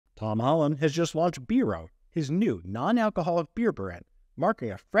Tom Holland has just launched Bero, his new non-alcoholic beer brand, marking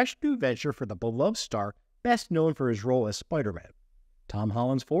a fresh new venture for the beloved star best known for his role as Spider-Man. Tom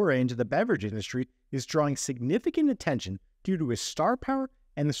Holland's foray into the beverage industry is drawing significant attention due to his star power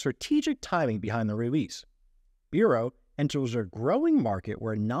and the strategic timing behind the release. Bero enters a growing market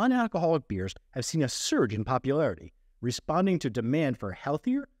where non-alcoholic beers have seen a surge in popularity, responding to demand for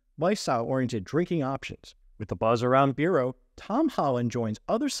healthier, lifestyle-oriented drinking options. With the buzz around Bero, Tom Holland joins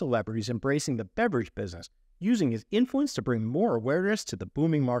other celebrities embracing the beverage business, using his influence to bring more awareness to the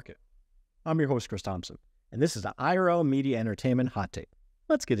booming market. I'm your host, Chris Thompson, and this is the IRL Media Entertainment Hot Take.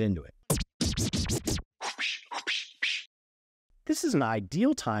 Let's get into it. This is an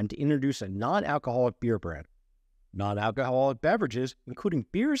ideal time to introduce a non-alcoholic beer brand. Non-alcoholic beverages, including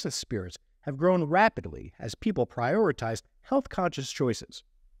beers and spirits, have grown rapidly as people prioritize health-conscious choices.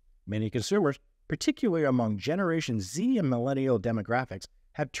 Many consumers, particularly among Generation Z and millennial demographics,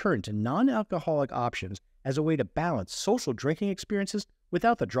 have turned to non-alcoholic options as a way to balance social drinking experiences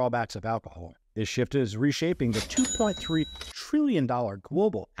without the drawbacks of alcohol. This shift is reshaping the $2.3 trillion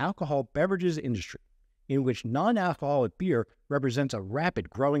global alcohol beverages industry, in which non-alcoholic beer represents a rapid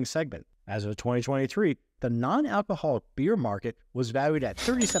growing segment. As of 2023, the non-alcoholic beer market was valued at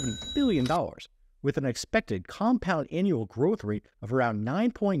 $37 billion, with an expected compound annual growth rate of around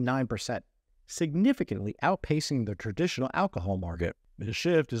 9.9%, significantly outpacing the traditional alcohol market. This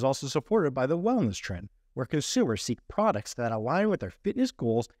shift is also supported by the wellness trend, where consumers seek products that align with their fitness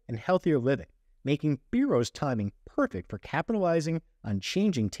goals and healthier living, making Bero's timing perfect for capitalizing on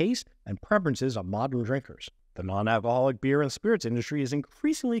changing tastes and preferences of modern drinkers. The non-alcoholic beer and spirits industry is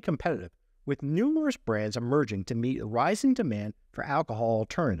increasingly competitive, with numerous brands emerging to meet rising demand for alcohol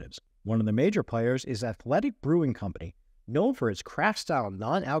alternatives. One of the major players is Athletic Brewing Company, known for its craft-style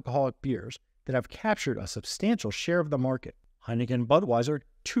non-alcoholic beers that have captured a substantial share of the market. Heineken and Budweiser,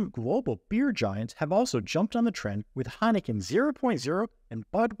 two global beer giants, have also jumped on the trend with Heineken 0.0 and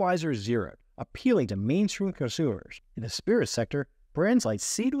Budweiser Zero, appealing to mainstream consumers. In the spirits sector, brands like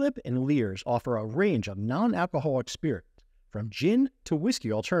Seedlip and Lear's offer a range of non-alcoholic spirits, from gin to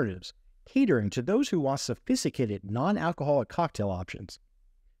whiskey alternatives, catering to those who want sophisticated non-alcoholic cocktail options.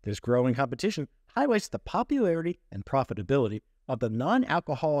 This growing competition highlights the popularity and profitability of the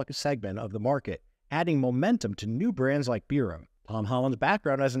non-alcoholic segment of the market, adding momentum to new brands like Bero. Tom Holland's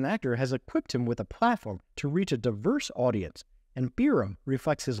background as an actor has equipped him with a platform to reach a diverse audience, and Bero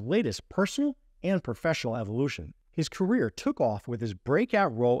reflects his latest personal and professional evolution. His career took off with his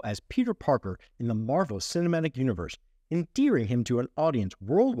breakout role as Peter Parker in the Marvel Cinematic Universe, endearing him to an audience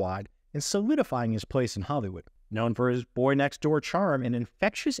worldwide and solidifying his place in Hollywood. Known for his boy-next-door charm and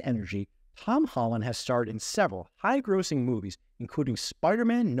infectious energy, Tom Holland has starred in several high-grossing movies, including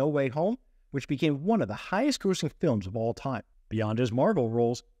Spider-Man: No Way Home, which became one of the highest-grossing films of all time. Beyond his Marvel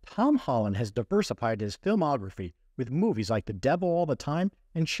roles, Tom Holland has diversified his filmography with movies like The Devil All the Time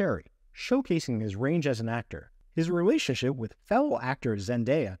and Cherry, showcasing his range as an actor. His relationship with fellow actor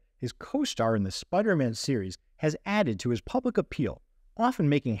Zendaya, his co-star in the Spider-Man series, has added to his public appeal, often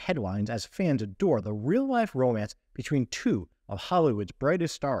making headlines as fans adore the real-life romance between two of Hollywood's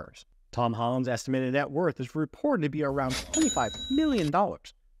brightest stars. Tom Holland's estimated net worth is reported to be around $25 million,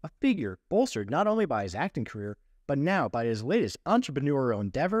 a figure bolstered not only by his acting career, but now by his latest entrepreneurial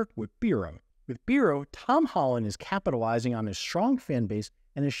endeavor with Bero. With Bero, Tom Holland is capitalizing on his strong fan base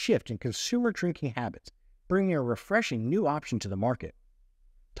and a shift in consumer drinking habits, bringing a refreshing new option to the market.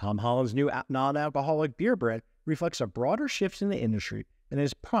 Tom Holland's new non-alcoholic beer brand reflects a broader shift in the industry and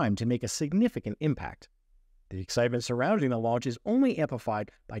is primed to make a significant impact. The excitement surrounding the launch is only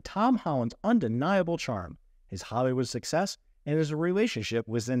amplified by Tom Holland's undeniable charm, his Hollywood success, and his relationship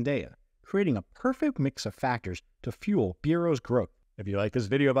with Zendaya, creating a perfect mix of factors to fuel Bero's growth. If you like this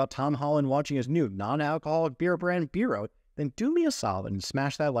video about Tom Holland launching his new non-alcoholic beer brand Bero, then do me a solid and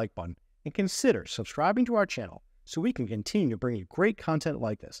smash that like button, and consider subscribing to our channel so we can continue to bring you great content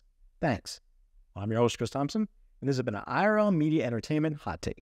like this. Thanks. I'm your host, Chris Thompson, and this has been an IRL Media Entertainment Hot Take.